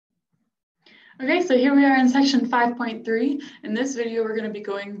Okay, so here we are in section 5.3. In this video, we're going to be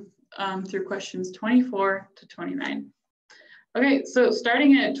going through questions 24 to 29. Okay, so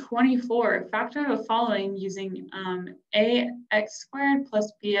starting at 24, factor the following using ax squared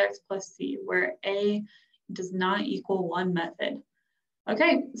plus bx plus c, where a does not equal 1 method.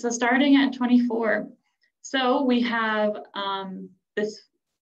 Okay, so starting at 24, so we have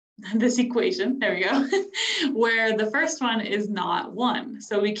this equation, there we go, where the first one is not 1.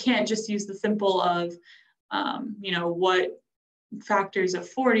 So we can't just use the simple of, what factors of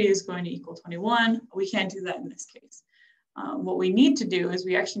 40 is going to equal 21. We can't do that in this case. What we need to do is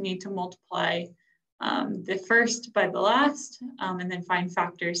we actually need to multiply the first by the last, and then find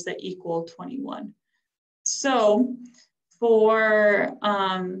factors that equal 21. So for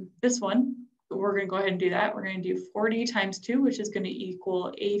this one, we're going to go ahead and do that. We're going to do 40 times 2, which is going to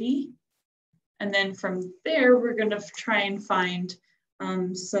equal 80. And then from there, we're going to try and find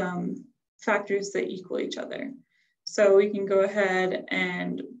some factors that equal each other. So we can go ahead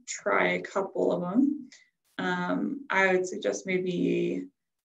and try a couple of them. I would suggest maybe,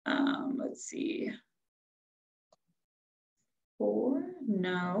 let's see, 4.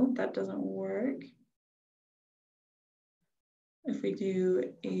 No, that doesn't work. If we do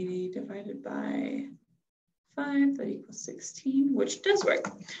 80 divided by 5, that equals 16, which does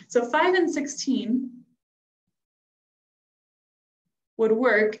work. So 5 and 16 would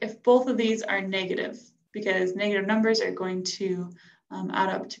work if both of these are negative, because negative numbers are going to add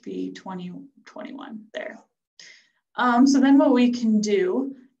up to be 20, 21 there. So then what we can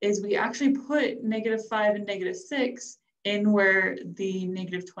do is we actually put -5 and -6 in where the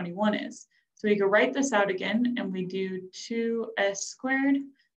 -21 is. So we can write this out again, and we do 2s squared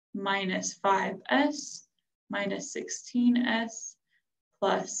minus 5s minus 16s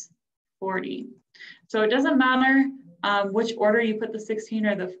plus 40. So it doesn't matter which order you put the 16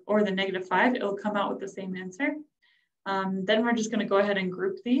 or the -5, it will come out with the same answer. Then we're just going to go ahead and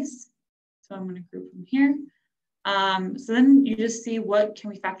group these. So I'm going to group them here. So then you just see what can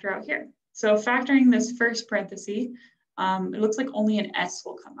we factor out here. So factoring this first parenthesis, it looks like only an s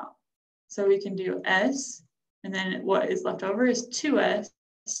will come out. So we can do s, and then what is left over is 2s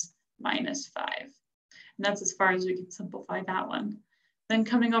minus 5. And that's as far as we can simplify that one. Then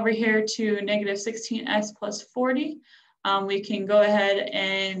coming over here to -16s plus 40, we can go ahead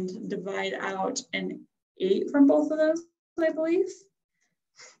and divide out an 8 from both of those, I believe,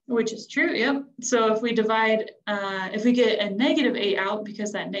 which is true, yep. So if we divide, if we get a -8 out,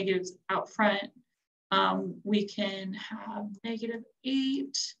 because that negative's out front, we can have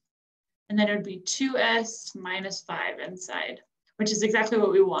 -8, and then it would be 2s minus 5 inside, which is exactly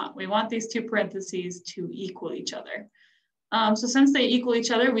what we want. We want these two parentheses to equal each other. So since they equal each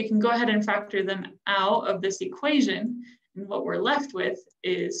other, we can go ahead and factor them out of this equation. And what we're left with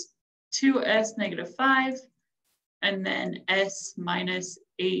is 2s -5, and then s minus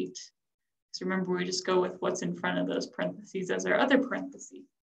 8. So remember, we just go with what's in front of those parentheses as our other parentheses.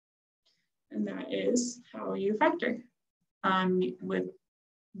 And that is how you factor with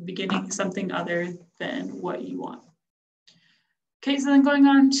beginning something other than what you want. Okay, so then going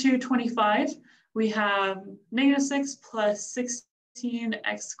on to 25, we have -6 plus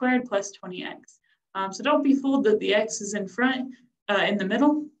 16x squared plus 20x. So don't be fooled that the x is in front, in the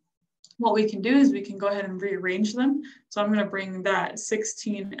middle. What we can do is we can go ahead and rearrange them. So I'm going to bring that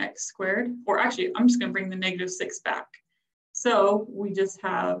 16x squared, or actually, I'm just going to bring the -6 back. So we just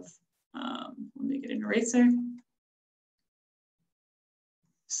have, let me get an eraser.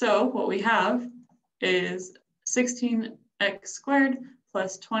 So what we have is 16x squared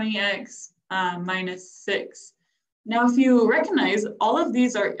plus 20x minus 6. Now, if you recognize, all of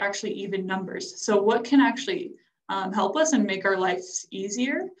these are actually even numbers. So what can actually help us and make our lives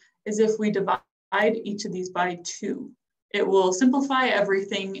easier is if we divide each of these by 2. It will simplify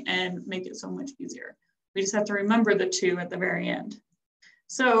everything and make it so much easier. We just have to remember the 2 at the very end.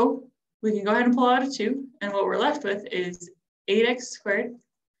 So we can go ahead and pull out a 2, and what we're left with is 8x squared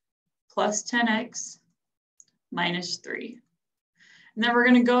plus 10x minus 3. And then we're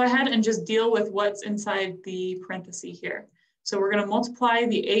going to go ahead and just deal with what's inside the parenthesis here. So we're going to multiply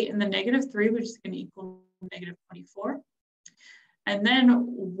the 8 and the -3, which is going to equal -24. And then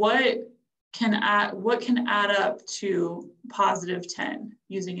what can add up to positive 10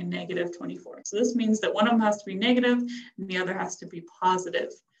 using a -24? So this means that one of them has to be negative and the other has to be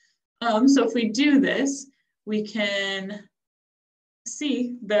positive. So if we do this, we can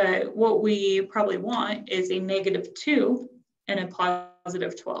see that what we probably want is a -2 and a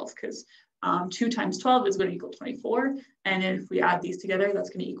positive 12, because 2 times 12 is going to equal 24. And if we add these together, that's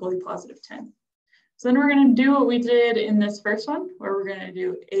going to equal a positive 10. So then we're going to do what we did in this first one, where we're going to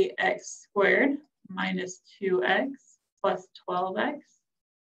do 8x squared minus 2x plus 12x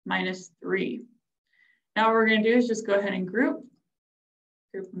minus 3. Now what we're going to do is just go ahead and group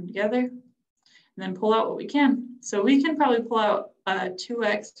them together, and then pull out what we can. So we can probably pull out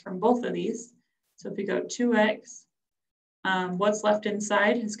 2x from both of these. So if we go 2x, what's left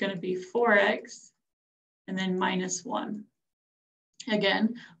inside is going to be 4x, and then minus 1.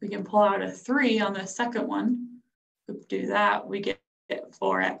 Again, we can pull out a 3 on the second one. If we do that, we get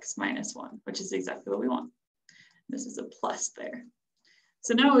 4x minus 1, which is exactly what we want. This is a plus there.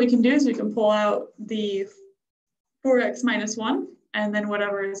 So now what we can do is we can pull out the 4x minus 1, and then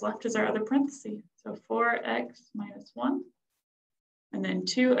whatever is left is our other parenthesis. So 4x minus 1, and then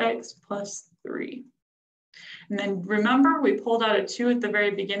 2x plus 3. And then remember, we pulled out a 2 at the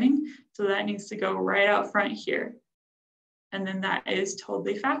very beginning, so that needs to go right out front here. And then that is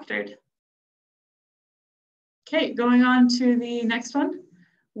totally factored. Okay, going on to the next one.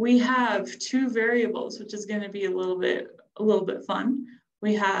 We have 2 variables, which is going to be a little bit fun.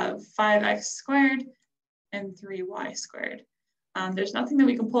 We have 5x squared and 3y squared. There's nothing that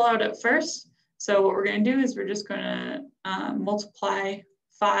we can pull out at first. So what we're going to do is we're just going to multiply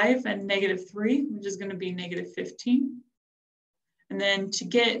 5 and negative 3, which is going to be negative 15. And then to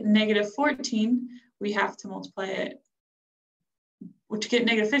get negative 14, we have to multiply it. To get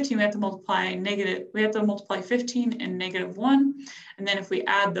negative 15, we have to multiply 15 and negative 1. And then if we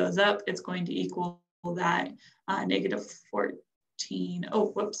add those up, it's going to equal that negative 14. Oh,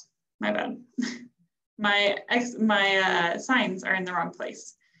 whoops, my bad. my signs are in the wrong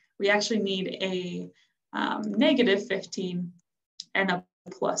place. We actually need a negative 15 and a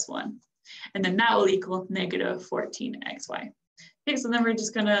plus 1. And then that will equal negative 14xy. Okay, so then we're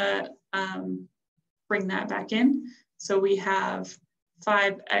just going to bring that back in. So we have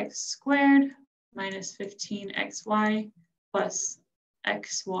 5x squared minus 15xy plus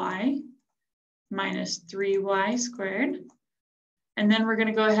xy minus 3y squared. And then we're going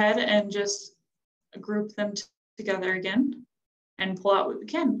to go ahead and just group them together again and pull out what we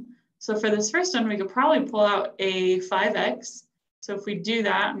can. So for this first one, we could probably pull out a 5x. So if we do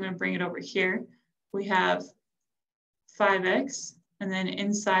that, I'm going to bring it over here. We have 5x, and then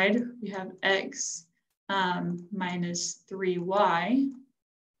inside we have x minus 3y.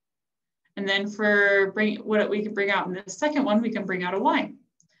 And then for what we can bring out in the second one, we can bring out a y.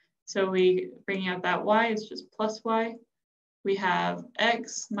 So we bring out that y is just plus y. We have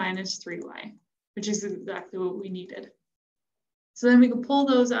x minus 3y, which is exactly what we needed. So then we can pull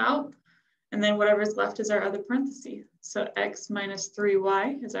those out, and then whatever's left is our other parenthesis. So x minus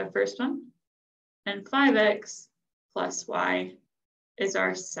 3y is our first one, and 5x plus y is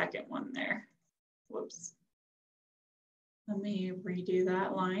our second one there. Whoops. Let me redo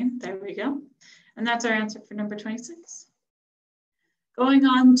that line. There we go. And that's our answer for number 26. Going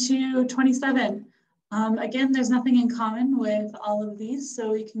on to 27. Again, there's nothing in common with all of these,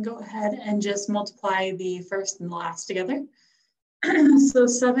 so we can go ahead and just multiply the first and the last together. So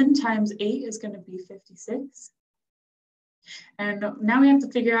 7 times 8 is going to be 56. And now we have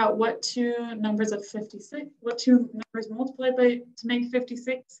to figure out what 2 numbers multiplied by to make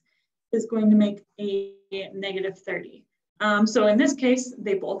 56 is going to make a negative 30. So in this case,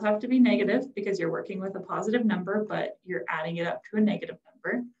 they both have to be negative because you're working with a positive number, but you're adding it up to a negative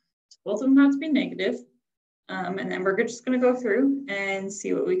number. So both of them have to be negative. And then we're just going to go through and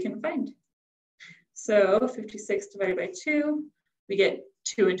see what we can find. So 56 divided by 2, we get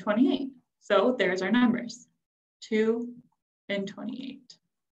 2 and 28. So there's our numbers, 2 and 28.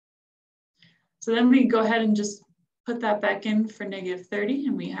 So then we go ahead and just put that back in for negative 30,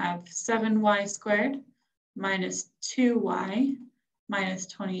 and we have 7y squared minus 2y minus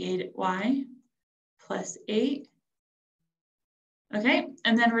 28y plus 8. Okay,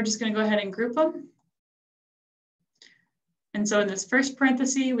 and then we're just going to go ahead and group them. And so in this first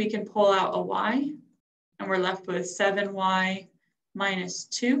parenthesis, we can pull out a y, and we're left with 7y minus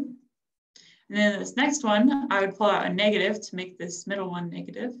 2. And then this next one, I would pull out a negative to make this middle one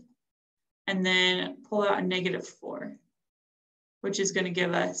negative, and then pull out a negative 4, which is going to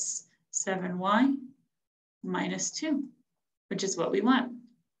give us 7y minus 2, which is what we want.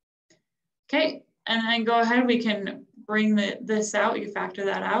 Okay, and then go ahead, we can bring this out, you factor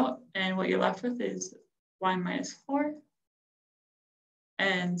that out, and what you're left with is y minus 4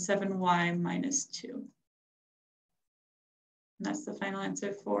 and 7y minus 2. And that's the final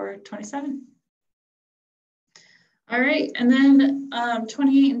answer for 27. All right, and then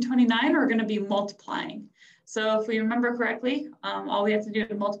 28 and 29 are going to be multiplying. So if we remember correctly, all we have to do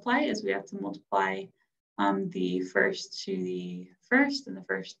to multiply is we have to multiply the first to the first and the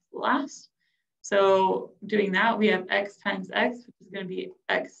first to the last. So doing that, we have x times x, which is going to be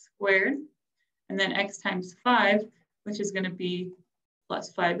x squared, and then x times 5, which is going to be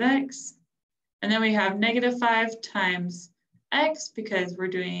plus 5x. And then we have negative 5 times x, because we're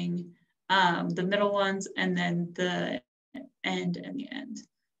doing the middle ones and then the end and the end.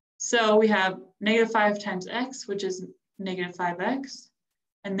 So we have negative 5 times x, which is negative 5x,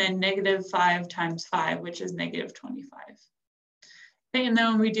 and then negative 5 times 5, which is negative 25. Okay, and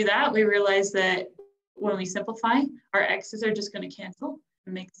then when we do that, we realize that when we simplify, our x's are just going to cancel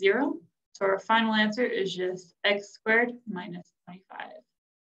and make 0. So our final answer is just x squared minus 25.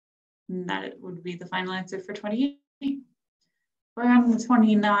 And that would be the final answer for 28. For on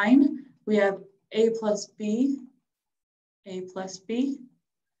 29, we have a plus b.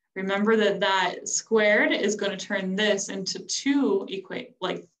 Remember that squared is going to turn this into two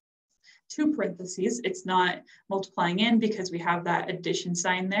parentheses. It's not multiplying in because we have that addition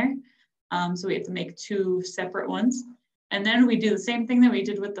sign there. So we have to make two separate ones. And then we do the same thing that we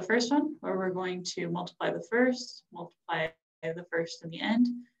did with the first one, where we're going to multiply the first and the end.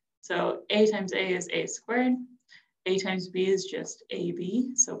 So a times a is a squared. A times b is just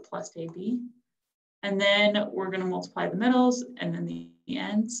ab, so plus ab. And then we're going to multiply the middles and then the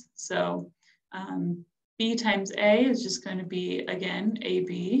ends. So b times a is just going to be, again,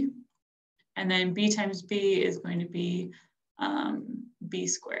 ab. And then b times b is going to be b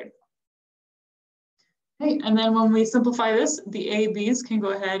squared. Okay, and then when we simplify this, the ab's can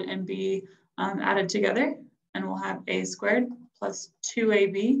go ahead and be added together, and we'll have a squared plus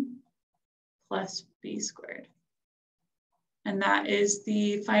 2ab plus b squared. And that is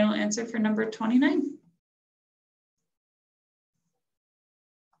the final answer for number 29.